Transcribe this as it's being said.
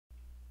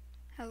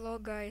Hello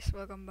guys,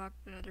 welcome back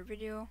to another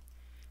video.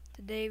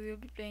 Today we'll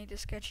be playing the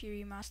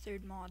Sketchy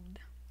Remastered mod.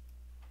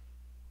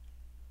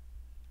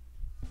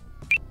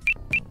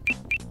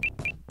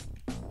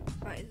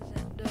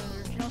 The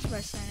original's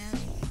by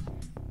Science.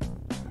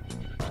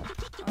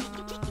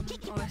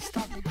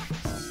 Stop it. I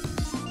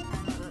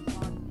know that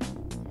mod.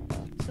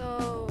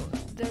 So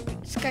the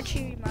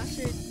Sketchy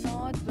Remastered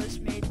mod was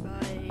made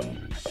by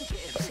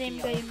the same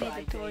guy who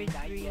made the Toy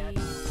 3 and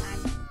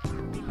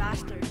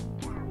Remastered.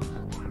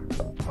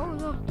 Oh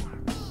look!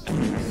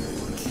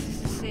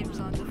 It's the same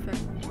sound effect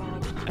from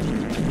Bob.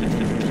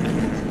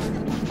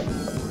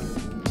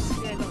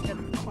 Yeah, I don't get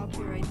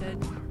copyrighted.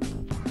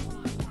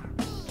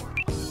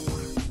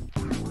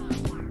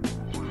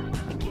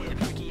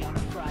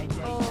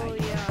 Oh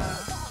yeah.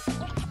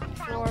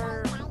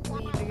 Before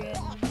we begin,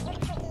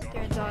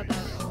 turns out that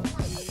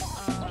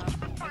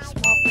a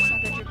small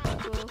percentage of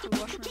people who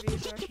watch my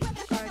videos are actually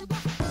subscribed.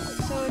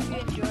 So if you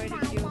enjoyed the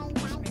video,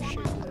 please make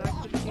sure to like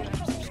the video and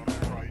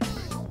subscribe.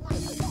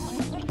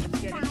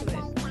 Let's get into it.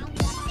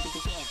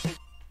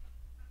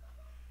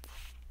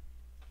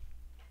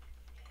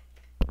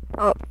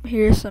 Oh,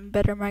 here's some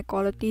better mic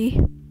quality.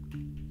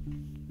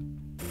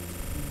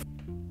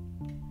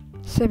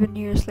 7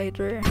 years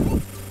later.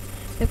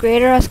 The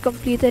creator has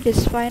completed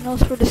his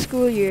finals for the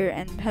school year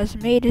and has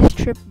made his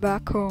trip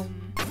back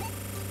home.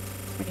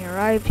 When he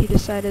arrived, he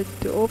decided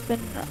to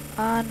open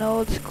an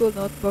old school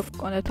notebook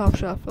on the top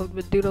shelf filled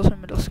with doodles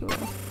from middle school.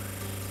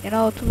 You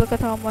know, to look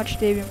at how much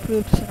they've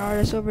improved as an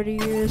artist over the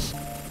years.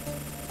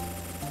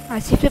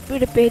 As he flipped through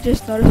the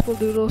pages, noticeable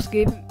doodles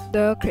gave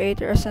the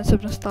creator a sense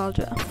of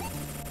nostalgia.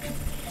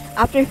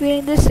 After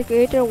feeling this, the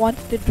creator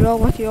wanted to draw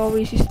what he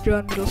always used to draw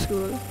in middle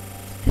school.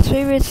 His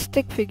favorite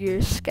stick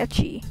figures,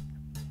 Sketchy.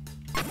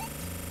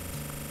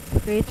 The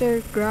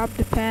creator grabbed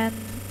the pen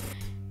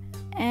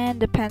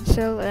and the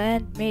pencil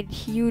and made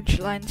huge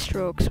line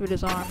strokes with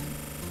his arm.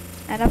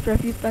 And after a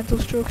few pencil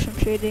strokes from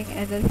shading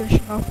and then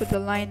finishing off with the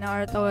line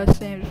art I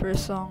was named for a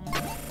song,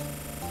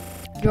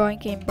 drawing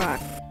came back.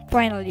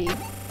 Finally,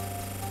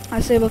 I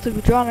was able to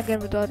be drawn again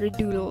with other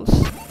doodles.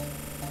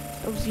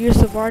 Those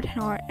years of art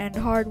and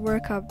hard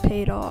work have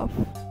paid off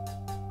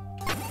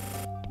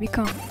to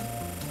become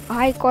a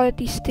high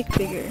quality stick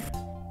figure.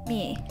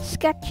 Me,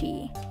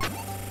 Sketchy.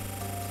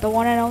 The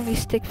one and only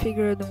stick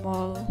figure of them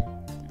all.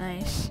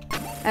 Nice.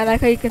 I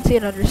like how you can see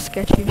another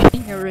Sketchy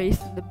being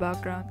erased in the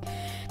background.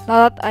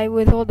 Now that I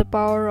withhold the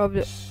power of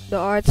the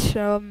arts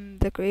from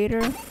the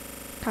creator,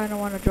 kinda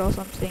wanna draw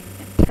something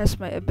and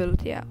test my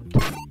ability out.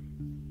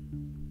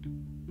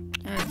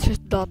 And it's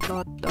just dots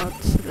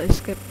that I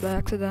skipped by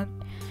accident.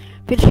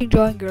 Finishing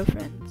drawing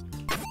girlfriends.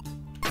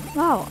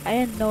 Wow, I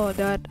didn't know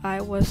that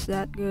I was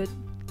that good.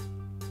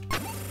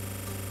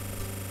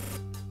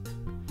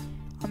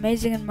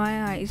 Amazing in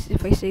my eyes,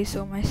 if I say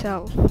so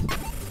myself.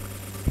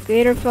 The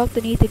creator felt the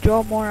need to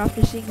draw more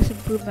after seeing his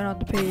improvement on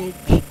the page,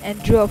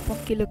 and drew a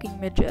funky looking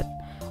midget,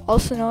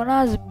 also known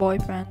as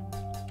boyfriend.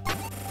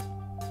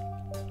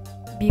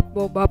 Beep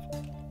bo bop.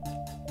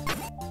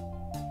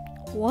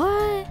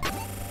 What?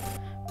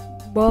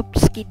 Bop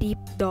ski deep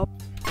dop.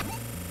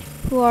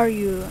 Who are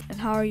you, and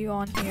how are you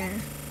on here?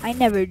 I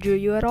never drew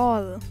you at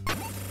all.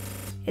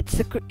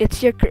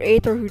 It's your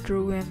creator who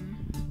drew him.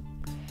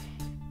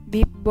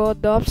 Beep bo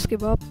dop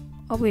skip up.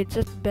 Oh wait,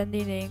 just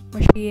bending ink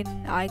machine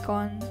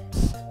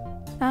icons.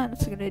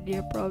 That's a good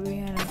idea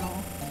probably, I don't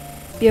know.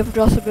 BF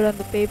draws a bit on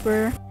the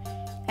paper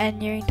and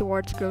nearing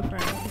towards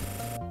girlfriend.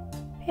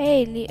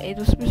 Hey, it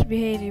was supposed to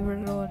be hey, leave her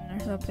alone or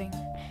something.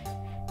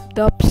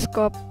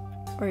 Dopscop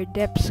or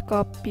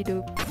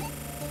Depscopidoop.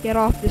 Get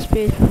off this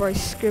page before I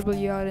scribble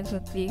you out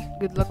instantly.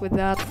 Good luck with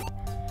that.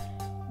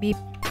 Beep.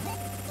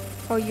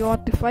 Oh, you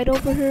want to fight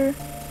over her?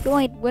 You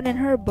ain't winning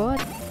her,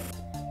 bud.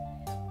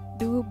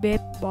 Do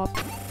bip bop.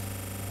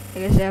 I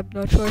guess I have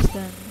no choice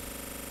then.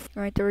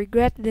 I'm going to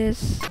regret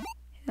this.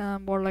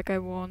 More like I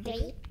won't.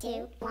 3,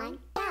 2, 1,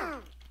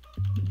 go!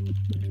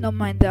 Don't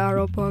mind the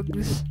arrow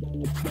bugs.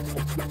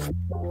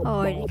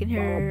 Oh, and you can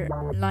hear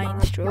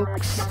line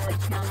strokes.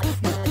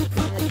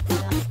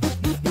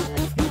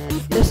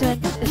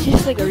 It's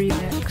just like a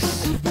remix.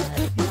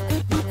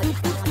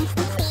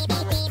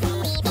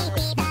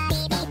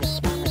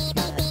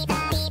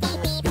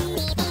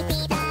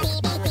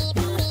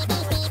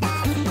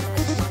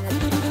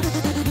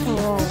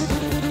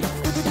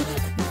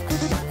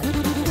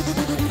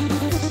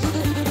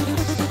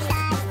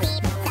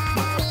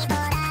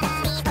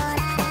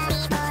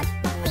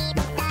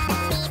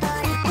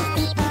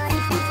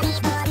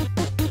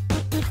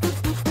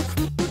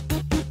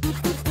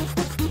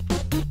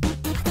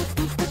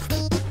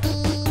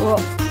 Oh,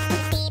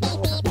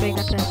 not paying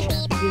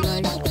attention, be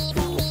like.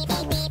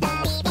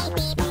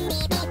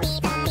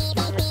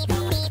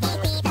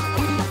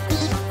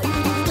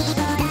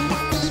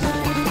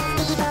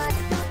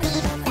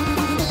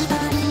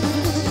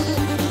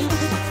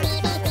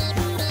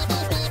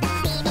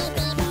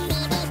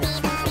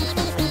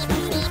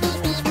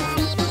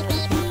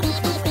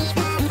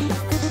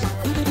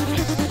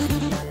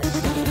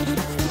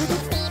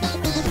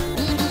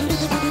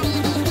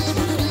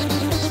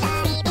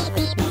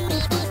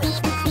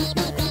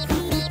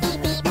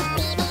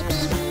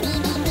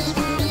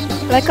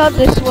 Like how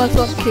this one's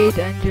on Kate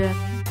Engine,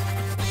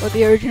 but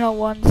the original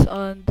one's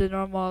on the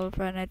normal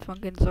Friday Night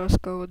Funkin' source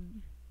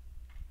code.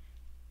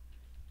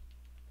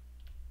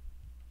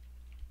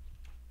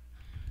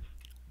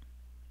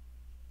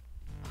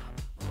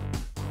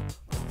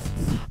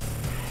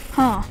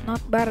 Huh,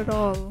 not bad at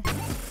all.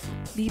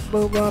 Beep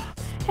boop bop.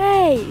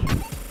 Hey!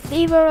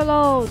 Leave her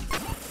alone!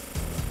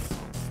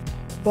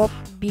 Bop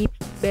beep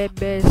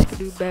bebe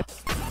skidoo bep.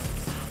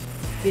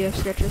 BF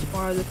sketches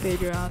more of the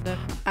page around them,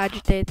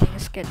 agitating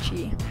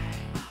sketchy.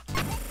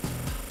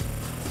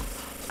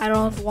 I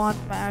don't want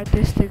my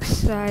artistic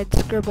side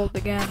scribbled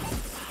again.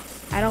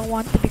 I don't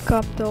want to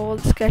become the old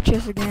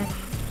sketches again.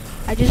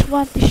 I just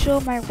want to show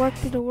my work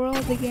to the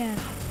world again.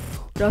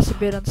 Just a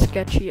bit on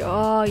sketchy.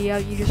 Oh yeah,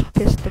 you just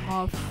pissed them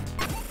off.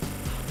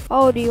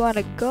 Oh, do you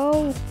wanna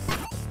go?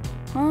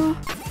 Huh?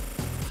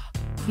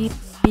 Beep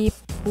beep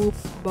boop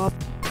bop.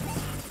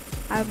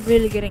 I'm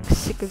really getting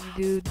sick of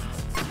you, dude.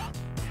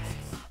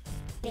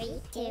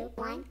 3, 2,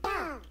 1,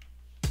 go!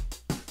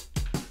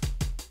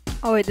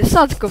 Oh wait, this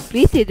sounds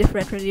completely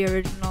different from the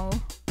original.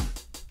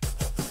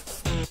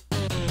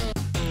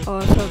 Oh,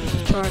 so this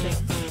is charting.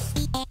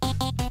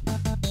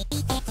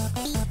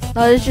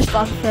 No, it's just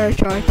unfair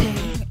charting.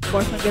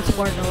 Boyfriend gets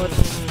more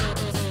notes.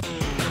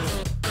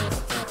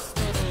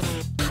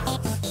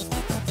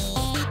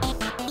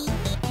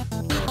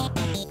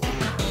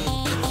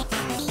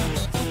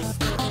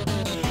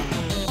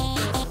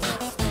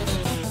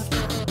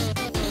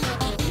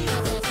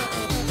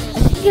 I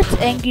think it's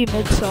angry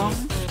mid-song.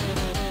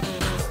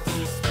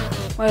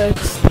 Well,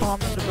 it's Tom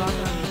in the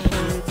background.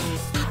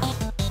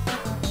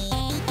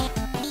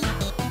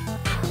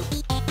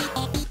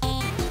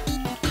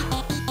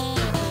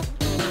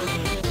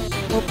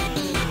 Towards.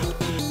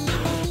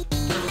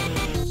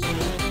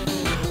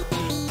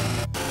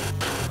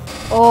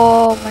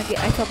 Oh my god,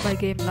 I thought my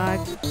game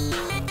lagged.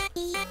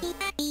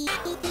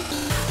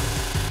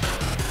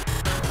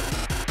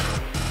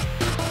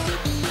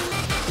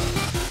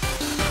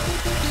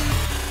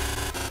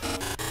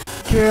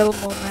 Drill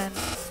moment.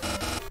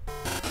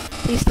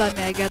 Please tell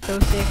me I get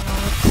those same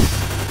notes.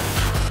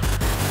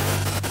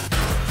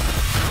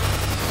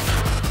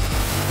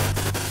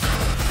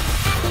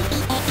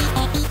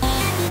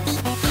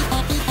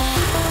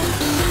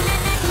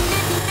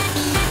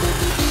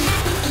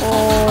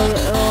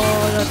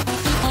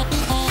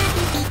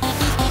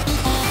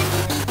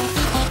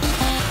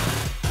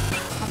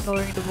 I'm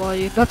lowering the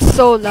volume. That's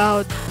so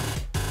loud.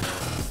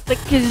 Like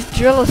his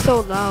drill is so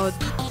loud.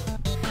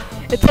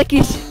 It's like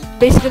he's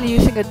basically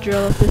using a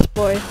drill at this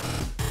point.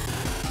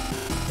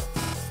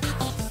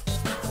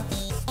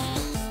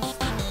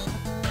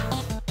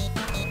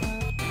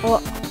 Oh,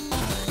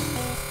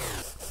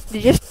 they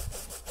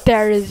just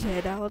tear his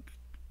head out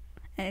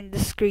and the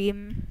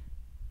scream.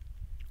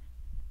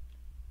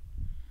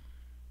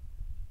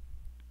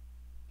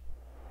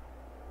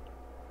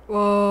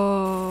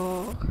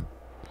 Whoa.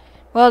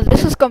 Well,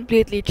 this is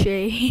completely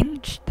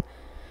changed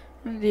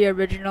from the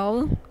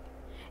original.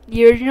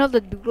 The original,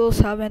 the doodles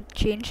haven't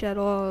changed at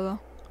all.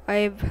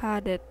 I've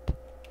had it.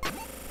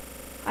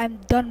 I'm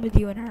done with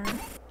you and her.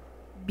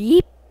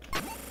 Beep.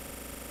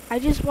 I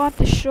just want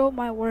to show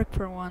my work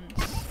for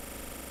once.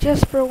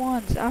 Just for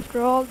once,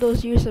 after all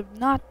those years of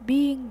not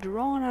being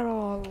drawn at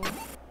all.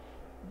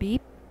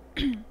 Beep.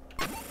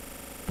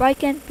 If I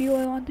can't be who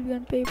I want to be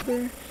on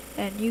paper,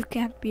 and you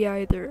can't be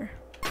either.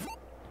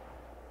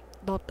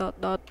 Dot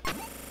dot dot.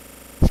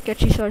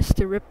 Sketchy starts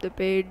to rip the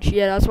page.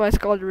 Yeah, that's why it's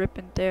called rip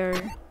and tear.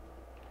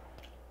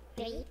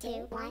 3, 2,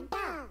 1,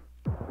 go!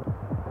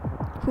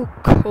 Who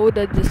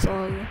coded this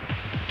all?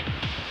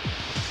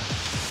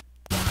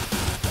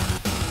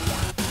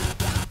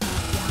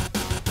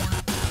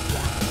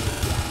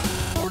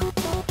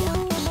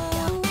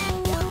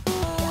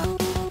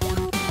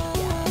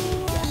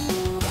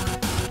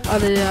 Oh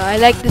yeah, I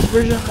like this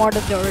version more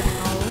than the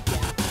original.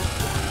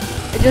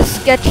 It's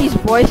just Sketchy's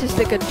voice is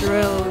like a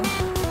drill.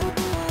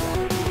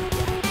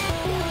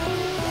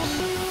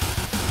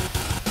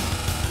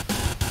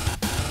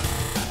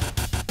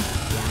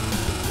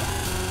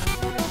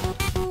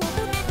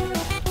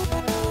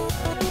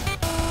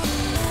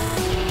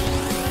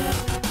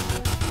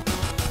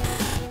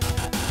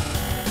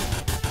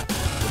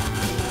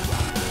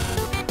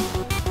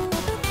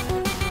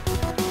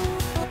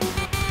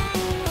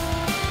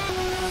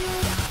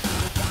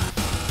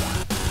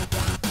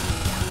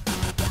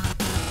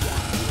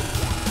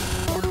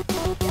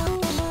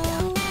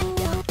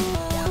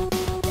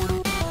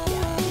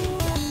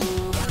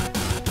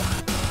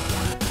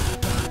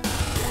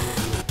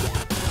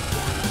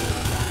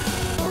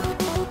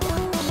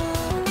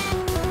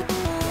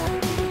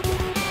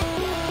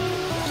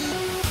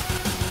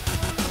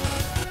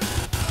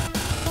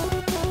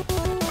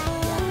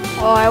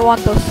 Oh, I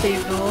want those same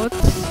notes.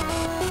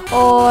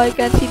 Oh, I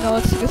can't see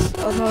notes because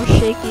of how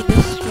shaky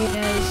this screen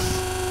is.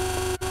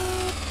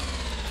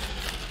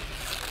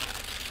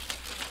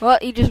 Well,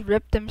 he just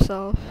ripped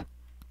himself.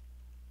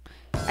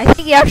 I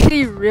think he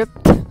actually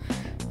ripped the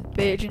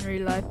page in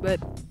real life, but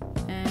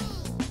eh.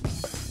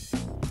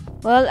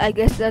 Well, I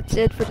guess that's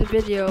it for the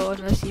video,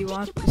 unless you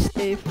want to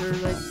stay for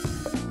like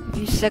a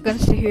few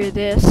seconds to hear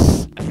this.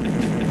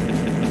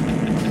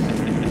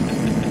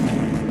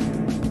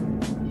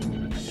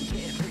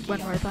 One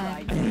more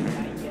time.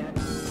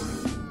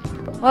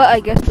 Well,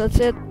 I guess that's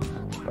it.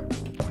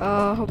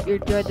 Hope you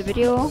enjoyed the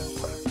video,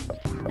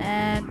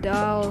 and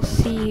I'll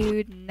see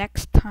you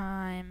next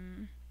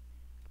time.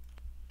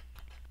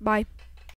 Bye.